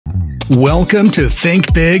Welcome to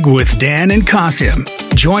Think Big with Dan and Qasim.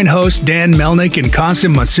 Join hosts Dan Melnick and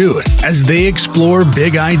Qasim Masood as they explore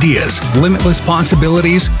big ideas, limitless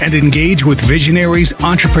possibilities, and engage with visionaries,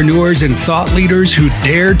 entrepreneurs, and thought leaders who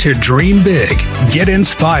dare to dream big, get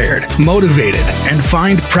inspired, motivated, and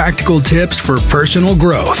find practical tips for personal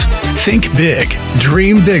growth. Think big,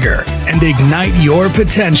 dream bigger, and ignite your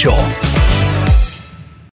potential.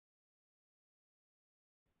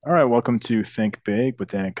 All right, welcome to Think Big with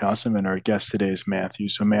Dan and Qasim, and our guest today is Matthew.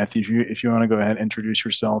 So Matthew, if you want to go ahead and introduce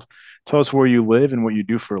yourself, tell us where you live and what you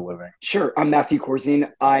do for a living. Sure. I'm Matthew Corozine.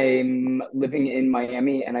 I'm living in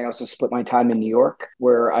Miami, and I also split my time in New York,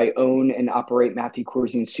 where I own and operate Matthew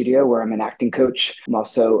Corozine Studio, where I'm an acting coach. I'm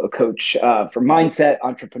also a coach for mindset,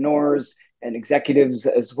 entrepreneurs, and executives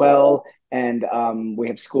as well. And we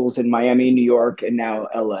have schools in Miami, New York, and now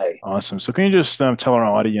LA. Awesome. So can you just tell our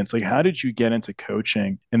audience, how did you get into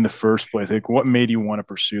coaching in the first place? What made you want to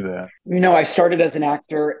pursue that? I started as an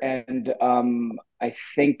actor, and I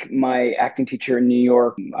think my acting teacher in New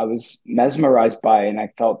York, I was mesmerized by, and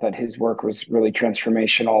I felt that his work was really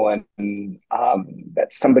transformational, and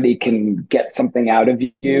that somebody can get something out of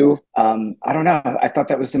you. I don't know. I thought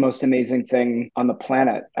that was the most amazing thing on the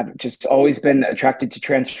planet. I've just always been attracted to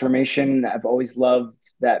transformation. I've always loved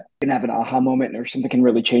that you can have an aha moment or something can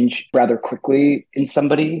really change rather quickly in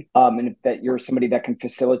somebody. And that you're somebody that can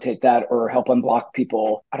facilitate that or help unblock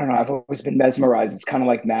people. I don't know. I've always been mesmerized. It's kind of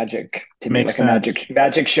like magic to me, like sense. a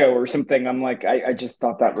magic show or something. I'm like, I just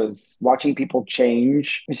thought that was watching people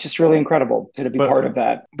change. It's just really incredible to be part of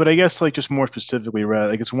that. But I guess just more specifically,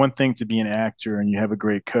 right? It's one thing to be an actor and you have a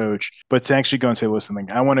great coach, but to actually go and say, listen,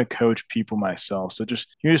 I want to coach people myself. So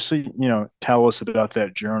just tell us about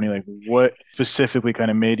that journey. What specifically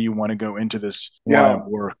kind of made you want to go into this line of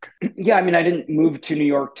work? Yeah, I didn't move to New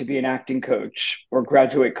York to be an acting coach or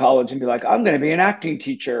graduate college and be like, I'm going to be an acting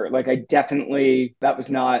teacher. That was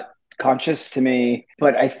not conscious to me,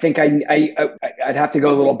 but I think I'd have to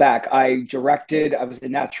go a little back. I directed, I was a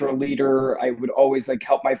natural leader. I would always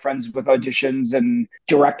help my friends with auditions and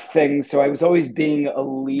direct things. So I was always being a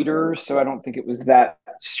leader. So I don't think it was that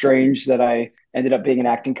strange that I ended up being an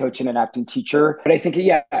acting coach and an acting teacher. But I think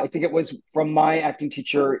it was from my acting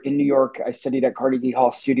teacher in New York. I studied at Carnegie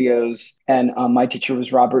Hall Studios, and my teacher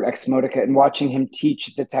was Robert X. Modica. And watching him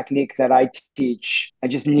teach the technique that I teach, I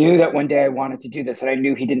just knew that one day I wanted to do this. And I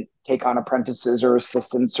knew he didn't take on apprentices or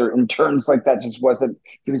assistants or interns. That just wasn't,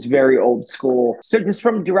 he was very old school. So just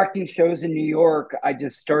from directing shows in New York, I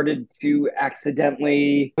just started to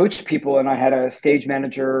accidentally coach people. And I had a stage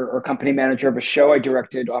manager or company manager of a show I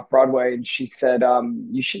directed off Broadway. And she said,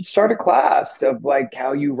 you should start a class of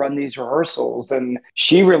how you run these rehearsals. And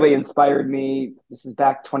she really inspired me. This is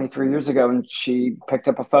back 23 years ago. And she picked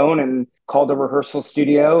up a phone and called a rehearsal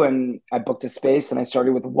studio, and I booked a space, and I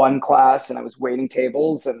started with one class, and I was waiting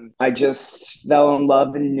tables, and I just fell in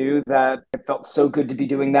love and knew that it felt so good to be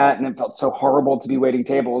doing that. And it felt so horrible to be waiting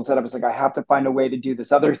tables that I was like, I have to find a way to do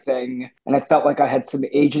this other thing. And I felt like I had some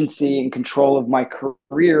agency and control of my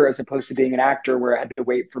career as opposed to being an actor where I had to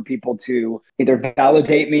wait for people to either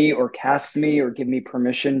validate me or cast me or give me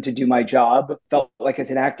permission to do my job. Felt like as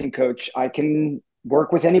an acting coach, I can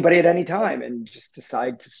work with anybody at any time and just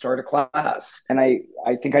decide to start a class. And I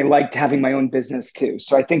think I liked having my own business too.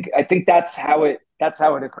 So I think that's how it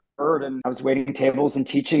occurred. And I was waiting tables and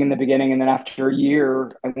teaching in the beginning. And then after a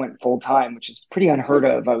year, I went full time, which is pretty unheard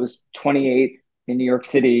of. I was 28 in New York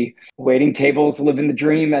City, waiting tables, living the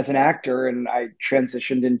dream as an actor. And I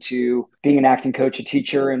transitioned into being an acting coach, a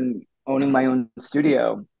teacher, and owning my own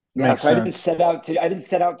studio. Yeah, so I didn't set out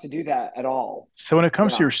to do that at all. So when it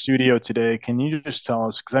comes to your studio today, can you just tell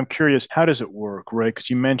us, because I'm curious, how does it work, right? Because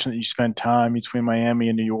you mentioned that you spent time between Miami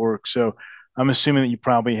and New York. So I'm assuming that you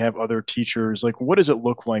probably have other teachers. What does it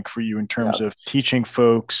look like for you in terms of teaching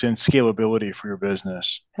folks and scalability for your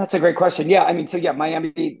business? That's a great question. Yeah,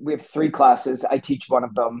 Miami, we have 3 classes. I teach one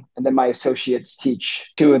of them, and then my associates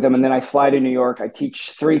teach 2 of them. And then I fly to New York. I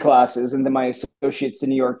teach 3 classes, and then my associates in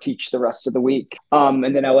New York teach the rest of the week. And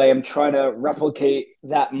then LA, I'm trying to replicate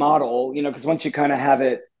that model, because once you kind of have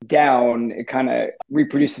it down, it kind of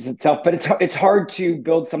reproduces itself. But it's hard to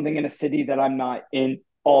build something in a city that I'm not in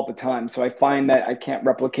all the time. So I find that I can't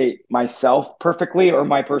replicate myself perfectly or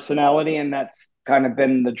my personality. And that's kind of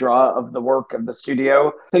been the draw of the work of the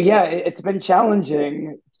studio. So yeah, it's been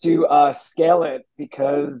challenging to scale it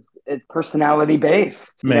because it's personality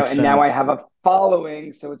based, and now I have a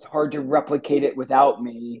following, so it's hard to replicate it without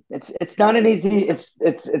me. It's not easy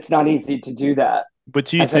to do that. But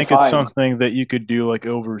do you as I think it's find. something that you could do like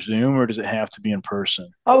over Zoom, or does it have to be in person?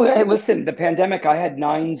 Oh, hey, listen, the pandemic, I had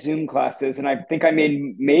 9 Zoom classes, and I think I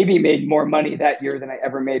made more money that year than I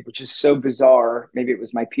ever made, which is so bizarre. Maybe it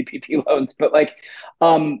was my PPP loans, but like,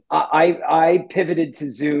 I pivoted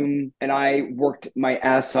to Zoom and I worked my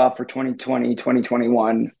ass off for 2020,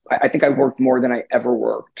 2021. I think I worked more than I ever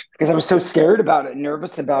worked because I was so scared about it,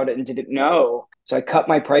 nervous about it, and didn't know. So I cut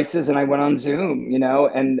my prices and I went on Zoom,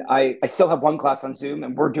 and I still have one class on Zoom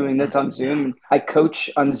and we're doing this on Zoom. I coach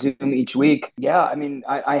on Zoom each week. Yeah, I mean,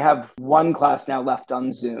 I have one class now left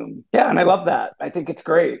on Zoom. Yeah, and I love that. I think it's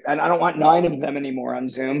great. And I don't want 9 of them anymore on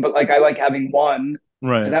Zoom, but like I like having one. So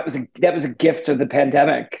Right, that was a gift of the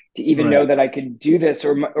pandemic to even right. know that I could do this,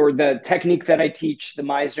 or the technique that I teach, the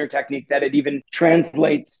Meisner technique, that it even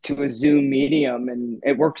translates to a Zoom medium, and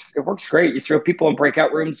it works great. You throw people in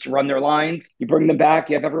breakout rooms to run their lines, you bring them back,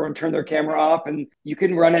 you have everyone turn their camera off, and you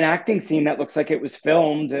can run an acting scene that looks like it was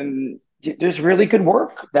filmed, and there's really good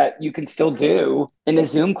work that you can still do in a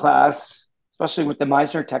Zoom class, especially with the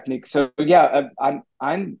Meisner technique. So yeah,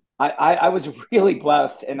 I was really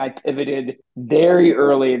blessed, and I pivoted very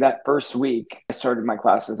early that first week. I started my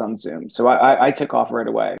classes on Zoom. So I took off right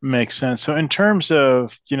away. Makes sense. So in terms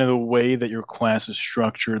of, the way that your class is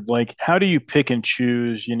structured, like how do you pick and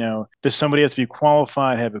choose, does somebody have to be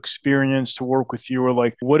qualified, have experience to work with you, or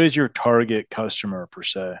like what is your target customer per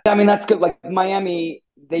se? I mean, that's good. Like Miami,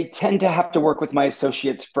 they tend to have to work with my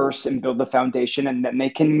associates first and build the foundation, and then they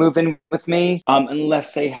can move in with me,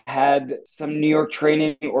 unless they had some New York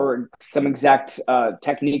training or some exact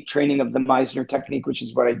technique training of the Meisner technique, which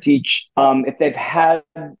is what I teach. If they've had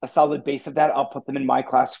a solid base of that, I'll put them in my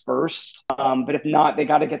class first. But if not, they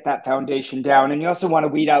got to get that foundation down. And you also want to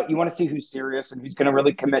weed out, you want to see who's serious and who's going to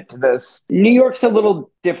really commit to this. New York's a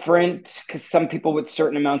little different because some people with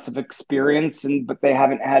certain amounts of experience, but they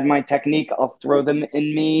haven't had my technique, I'll throw them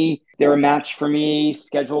in me. They're a match for me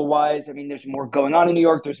schedule wise. I mean, there's more going on in New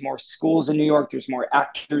York. There's more schools in New York. There's more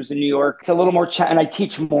actors in New York. It's a little more, and I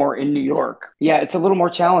teach more in New York. Yeah, it's a little more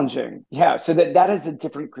challenging. Yeah, so that is a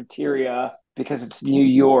different criteria because it's New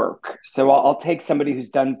York. So I'll take somebody who's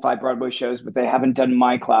done 5 Broadway shows, but they haven't done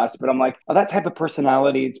my class. But I'm like, oh, that type of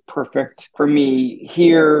personality is perfect for me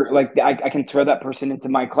here. Like I can throw that person into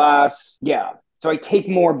my class. Yeah. So I take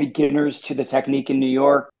more beginners to the technique in New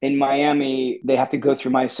York. In Miami, they have to go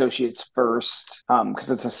through my associates first because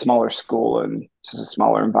it's a smaller school and it's a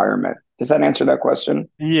smaller environment. Does that answer that question?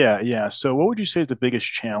 Yeah, yeah. So what would you say is the biggest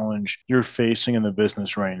challenge you're facing in the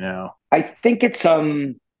business right now? I think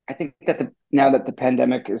that now that the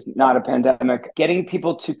pandemic is not a pandemic, getting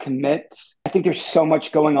people to commit. I think there's so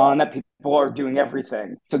much going on that people are doing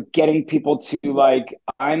everything. So getting people to like,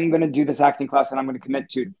 I'm going to do this acting class and I'm going to commit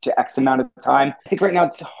to X amount of time. I think right now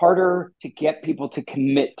it's harder to get people to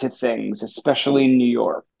commit to things, especially in New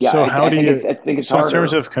York. Yeah, So how I do think you, it's so in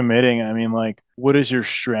terms harder. of committing, I mean, like, what is your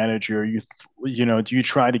strategy? Are do you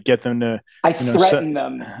try to get them to, I set? threaten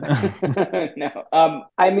them. No.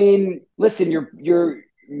 I mean, listen,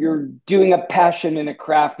 you're doing a passion in a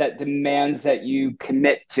craft that demands that you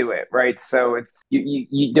commit to it, right? So it's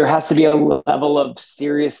there has to be a level of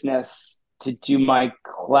seriousness to do my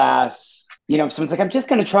class. If someone's like, I'm just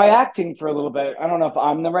going to try acting for a little bit. I don't know if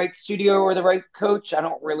I'm the right studio or the right coach. I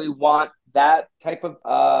don't really want that type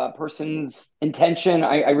of person's intention.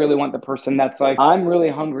 I really want the person that's like, I'm really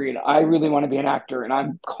hungry and I really want to be an actor and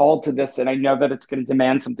I'm called to this and I know that it's going to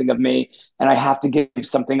demand something of me and I have to give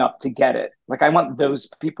something up to get it. Like I want those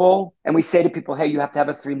people. And we say to people, hey, you have to have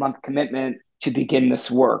a 3-month commitment to begin this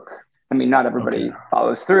work. I mean, not Okay. everybody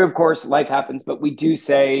follows through, of course, life happens, but we do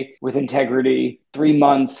say with integrity, 3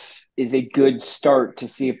 months is a good start to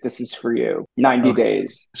see if this is for you. 90 Okay.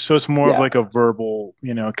 days. So it's more of Yeah. like a verbal,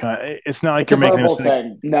 it's not like It's a you're making a verbal mistake.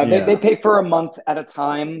 thing. No, they Yeah, pay for a month at a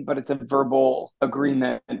time, but it's a verbal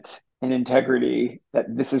agreement and integrity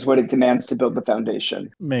that this is what it demands to build the foundation.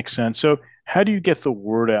 makes sense. So how do you get the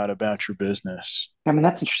word out about your business? I mean,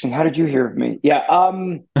 that's interesting. How did you hear of me? Yeah.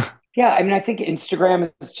 Yeah, I mean, I think Instagram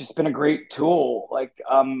has just been a great tool. Like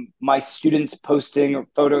my students posting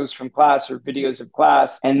photos from class or videos of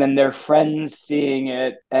class, and then their friends seeing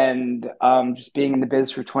it, and just being in the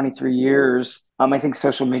biz for 23 years. I think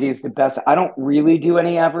social media is the best. I don't really do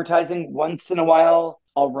any advertising. Once in a while,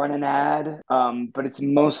 I'll run an ad, but it's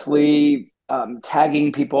mostly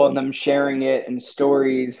tagging people and them sharing it and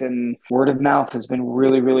stories, and word of mouth has been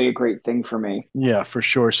really, really a great thing for me. Yeah, for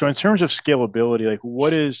sure. So in terms of scalability, like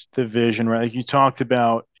what is the vision, right? Like you talked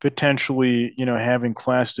about, potentially, having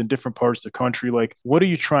classes in different parts of the country, like what are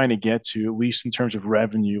you trying to get to, at least in terms of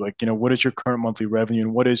revenue? Like, what is your current monthly revenue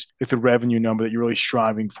and what is like the revenue number that you're really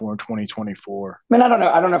striving for in 2024? I mean, I don't know.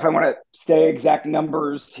 I don't know if I want to say exact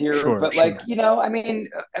numbers here, Sure, but like, sure. I mean,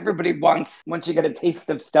 everybody wants, once you get a taste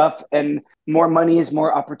of stuff, and more money is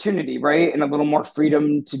more opportunity, right? And a little more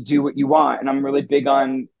freedom to do what you want. And I'm really big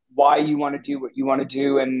on why you want to do what you want to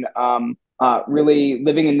do, and really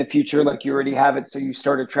living in the future like you already have it, so you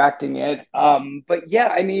start attracting it. But yeah,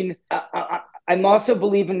 I mean, I'm also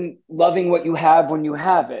believe in loving what you have when you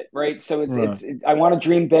have it, right? So Right, I want to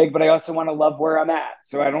dream big, but I also want to love where I'm at.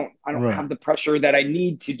 So I don't right. have the pressure that I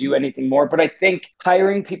need to do anything more. But I think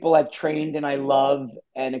hiring people I've trained and I love,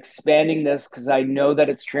 and expanding this because I know that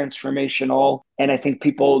it's transformational, and I think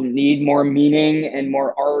people need more meaning and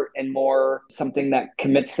more art and more something that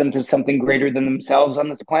commits them to something greater than themselves on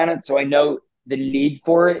this planet. So I know the need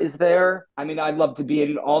for it is there. I mean, I'd love to be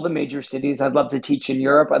in all the major cities. I'd love to teach in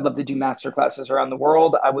Europe. I'd love to do master classes around the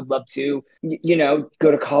world. I would love to,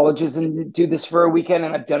 go to colleges and do this for a weekend.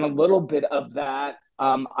 And I've done a little bit of that.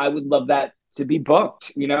 I would love that to be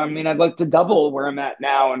booked. I mean, I'd like to double where I'm at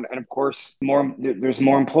now. And of course, there's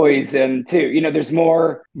more employees in too. There's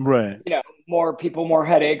more, Right. more people, more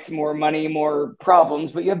headaches, more money, more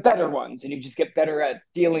problems, but you have better ones and you just get better at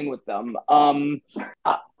dealing with them.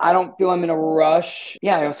 I don't feel I'm in a rush.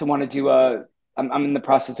 Yeah, I also want to do I'm in the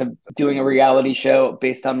process of doing a reality show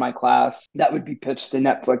based on my class that would be pitched to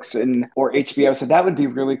Netflix or HBO. So that would be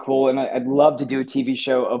really cool. And I'd love to do a TV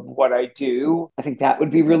show of what I do. I think that would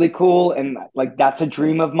be really cool. And like, that's a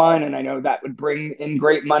dream of mine. And I know that would bring in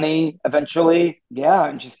great money eventually. Yeah.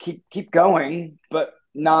 And just keep going, but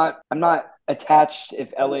I'm not attached if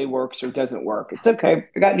LA works or doesn't work. It's okay.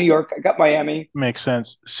 I got New York. I got Miami, Makes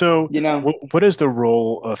sense. So, you know. what is the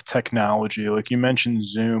role of technology? Like you mentioned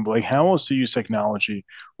Zoom, but like how else do you use technology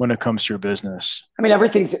when it comes to your business? I mean,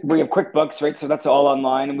 we have QuickBooks, right? So that's all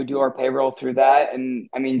online and we do our payroll through that. And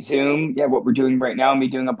I mean, Zoom, yeah, what we're doing right now, me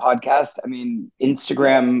doing a podcast. I mean,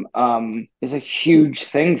 Instagram is a huge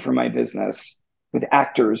thing for my business with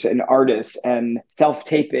actors and artists and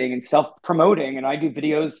self-taping and self-promoting. And I do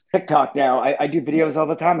videos, TikTok now. I do videos all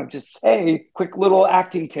the time of just, hey, quick little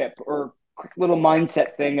acting tip or quick little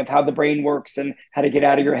mindset thing of how the brain works and how to get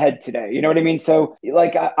out of your head today. You know what I mean? So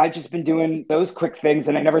like, I just been doing those quick things,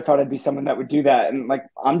 and I never thought I'd be someone that would do that. And like,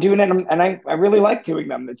 I'm doing it, and I really like doing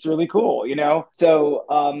them. It's really cool, So,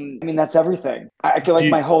 I mean, that's everything. I feel Do like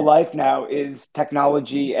you, my whole life now is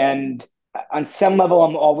technology, and on some level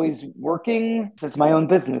I'm always working. It's my own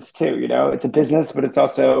business too, it's a business, but it's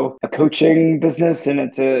also a coaching business, and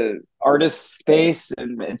it's a artist space,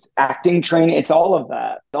 and it's acting training. It's all of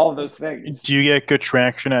that, all of those things. do you get good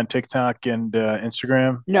traction on TikTok and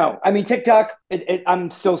Instagram? No, I mean, TikTok, I'm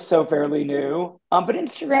still so fairly new. But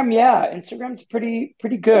Instagram, yeah, Instagram's pretty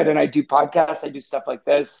good. And I do podcasts, I do stuff like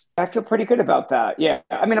this. I feel pretty good about that. Yeah.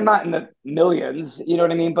 I mean, I'm not in the millions, you know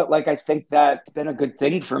what I mean? But like, I think that's been a good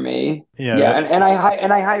thing for me. Yeah, Yeah. And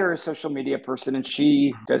I hire a social media person, and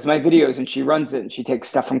she does my videos, and she runs it, and she takes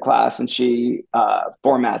stuff from class, and she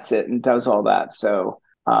formats it and does all that. So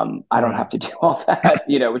I don't right. have to do all that,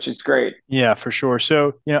 which is great. Yeah, for sure.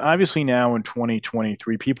 So, obviously now in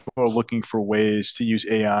 2023, people are looking for ways to use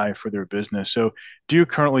AI for their business. So, do you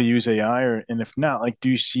currently use AI, and if not, like, do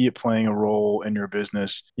you see it playing a role in your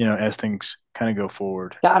business, as things kind of go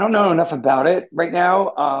forward? Yeah, I don't know enough about it right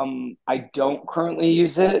now. I don't currently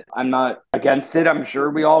use it. I'm not against it. I'm sure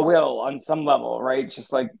we all will on some level, right?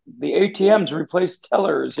 Just like the ATMs replace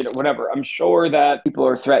tellers, whatever. I'm sure that people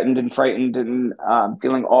are threatened and frightened and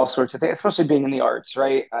feeling all sorts of things, especially being in the arts,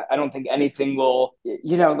 right? I don't think anything will,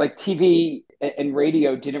 like TV and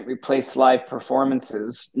radio didn't replace live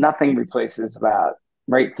performances. Nothing replaces that.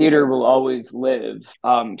 Right, theater will always live.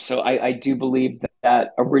 So I do believe that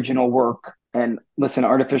original work, and listen,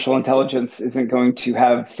 artificial intelligence isn't going to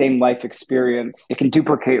have same life experience. It can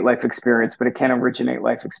duplicate life experience, but it can't originate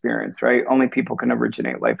life experience, right? Only people can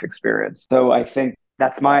originate life experience. So I think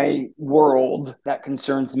that's my world that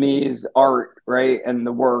concerns me, is art, right? And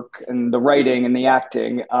the work and the writing and the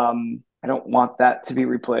acting. I don't want that to be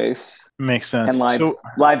replaced. Makes And sense.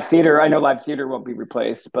 live theater, I know live theater won't be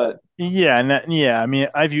replaced, but Yeah, I mean,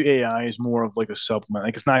 I view AI as more of like a supplement.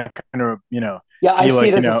 Like it's not kind of, yeah, I be see like,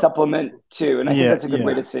 it as a supplement too. And I think yeah, that's a good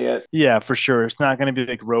way yeah. to see it. Yeah, for sure. It's not going to be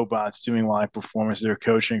like robots doing live performances or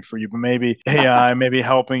coaching for you, but maybe AI, maybe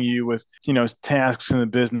helping you with, tasks in the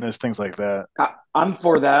business, things like that. I'm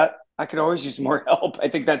for that. I could always use more help. I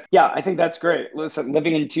think that's great. Listen,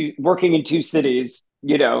 working in two cities,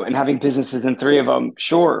 and having businesses in three of them,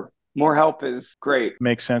 sure. more help is great.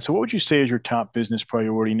 Makes sense. So what would you say is your top business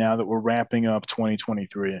priority now that we're wrapping up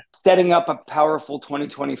 2023? Setting up a powerful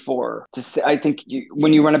 2024. I think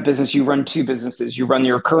when you run a business, you run two businesses. You run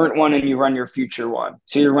your current one and you run your future one.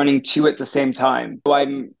 So you're running two at the same time. So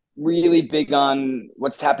I'm really big on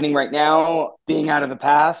what's happening right now, being out of the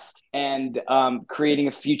past, and creating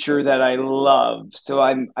a future that I love. So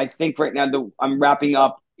I think right now I'm wrapping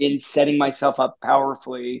up in setting myself up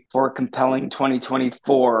powerfully for a compelling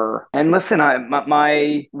 2024. And listen,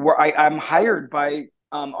 I'm hired by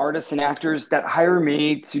artists and actors that hire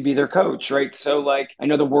me to be their coach, right? So like, I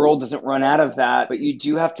know the world doesn't run out of that, but you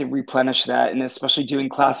do have to replenish that. And especially doing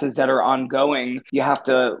classes that are ongoing, you have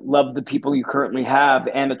to love the people you currently have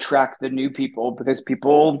and attract the new people, because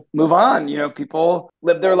people move on, people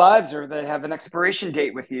live their lives, or they have an expiration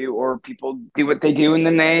date with you, or people do what they do. And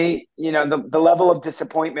then they, the level of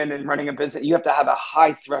disappointment in running a business, you have to have a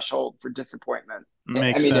high threshold for disappointment.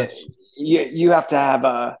 Makes sense. You have to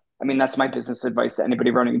have that's my business advice to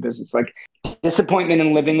anybody running a business. Like, disappointment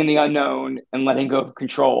and living in the unknown and letting go of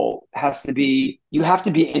control you have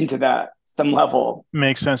to be into that some level.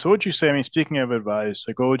 Makes sense. So what would you say, speaking of advice,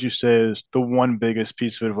 like what would you say is the one biggest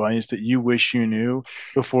piece of advice that you wish you knew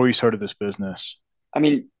before you started this business?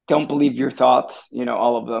 Don't believe your thoughts,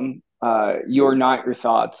 all of them. You're not your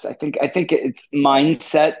thoughts. I think it's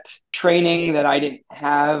mindset training that I didn't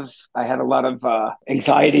have. I had a lot of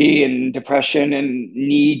anxiety and depression and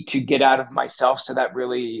need to get out of myself. So that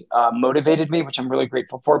really motivated me, which I'm really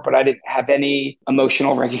grateful for. But I didn't have any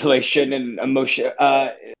emotional regulation and emotion.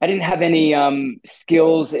 I didn't have any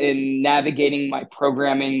skills in navigating my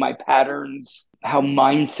programming, my patterns, how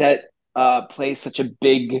mindset plays such a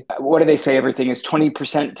big, what do they say? Everything is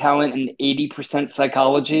 20% talent and 80%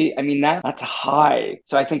 psychology. That's high.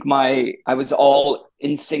 So I think I was all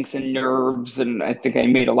instincts and nerves, and I think I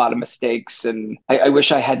made a lot of mistakes. And I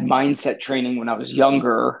wish I had mindset training when I was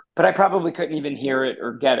younger, but I probably couldn't even hear it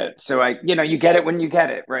or get it. So you get it when you get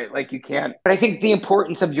it, right? Like, you can't. But I think the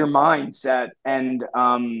importance of your mindset and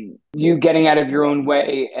you getting out of your own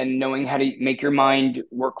way and knowing how to make your mind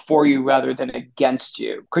work for you rather than against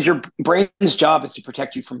you, because your brain's job is to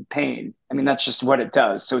protect you from pain. That's just what it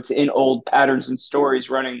does. So it's in old patterns and stories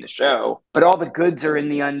running the show, but all the goods are in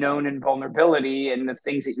the unknown and vulnerability and the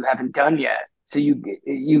things that you haven't done yet. So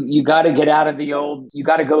you got to get out of the old, you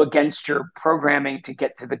got to go against your programming to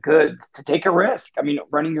get to the goods, to take a risk.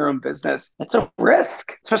 Running your own business, that's a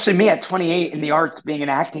risk, especially me at 28 in the arts, being an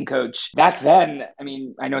acting coach. Back then,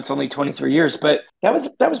 I know it's only 23 years, but that was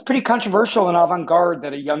pretty controversial and avant-garde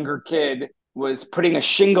that a younger kid was putting a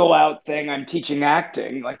shingle out saying I'm teaching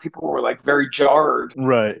acting. Like, people were like very jarred.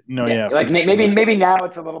 Right. No, yeah. Like maybe now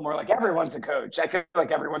it's a little more like everyone's a coach. I feel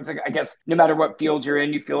like I guess no matter what field you're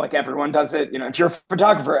in, you feel like everyone does it. If you're a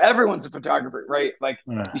photographer, everyone's a photographer, right? Like,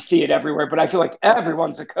 you see it everywhere, but I feel like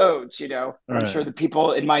everyone's a coach, Right. I'm sure the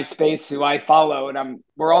people in my space who I follow, and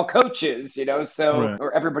we're all coaches, so, right.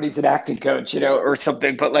 Or everybody's an acting coach, or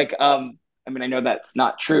something, but like, I know that's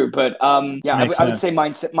not true, but I would say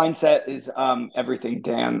mindset is everything,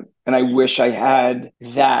 Dan. And I wish I had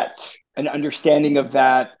an understanding of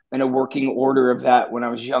that and a working order of that when I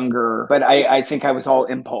was younger. But I think I was all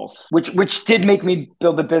impulse, which did make me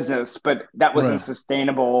build a business, but that wasn't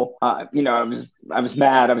sustainable. I was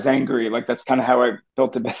mad. I was angry. Like, that's kind of how I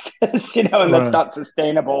built a business, and that's not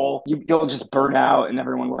sustainable. You'll just burn out and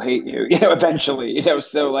everyone will hate you, eventually,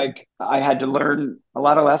 so like, I had to learn a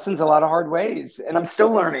lot of lessons, a lot of hard ways, and I'm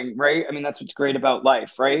still learning, right? That's what's great about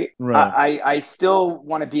life, right? I still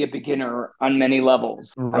want to be a beginner on many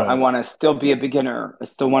levels. Right. I want to still be a beginner. I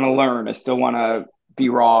still want to learn. I still want to be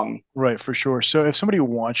wrong. Right, for sure. So if somebody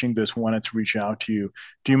watching this wanted to reach out to you,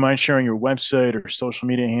 do you mind sharing your website or social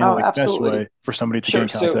media handle, like best way for somebody to get in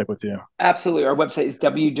contact with you? Absolutely. Our website is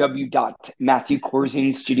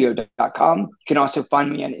www.matthewcorozinestudio.com. You can also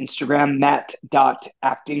find me on Instagram,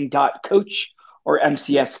 matt.acting.coach, or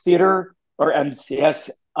MCS Theater, or MCS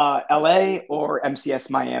LA, or MCS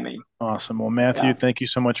Miami. Awesome. Well, Matthew, thank you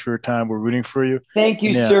so much for your time. We're rooting for you. Thank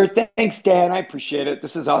you, sir. Thanks, Dan. I appreciate it.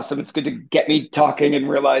 This is awesome. It's good to get me talking and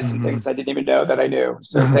realize some things I didn't even know that I knew.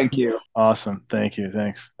 So thank you. Awesome. Thank you.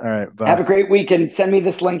 Thanks. All right. Bye. Have a great weekend. Send me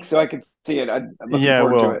this link so I can see it. I'm looking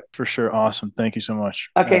forward to it. For sure. Awesome. Thank you so much.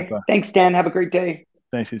 Okay. Thanks, Dan. Have a great day.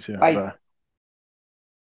 Thanks, you too. Bye. Bye.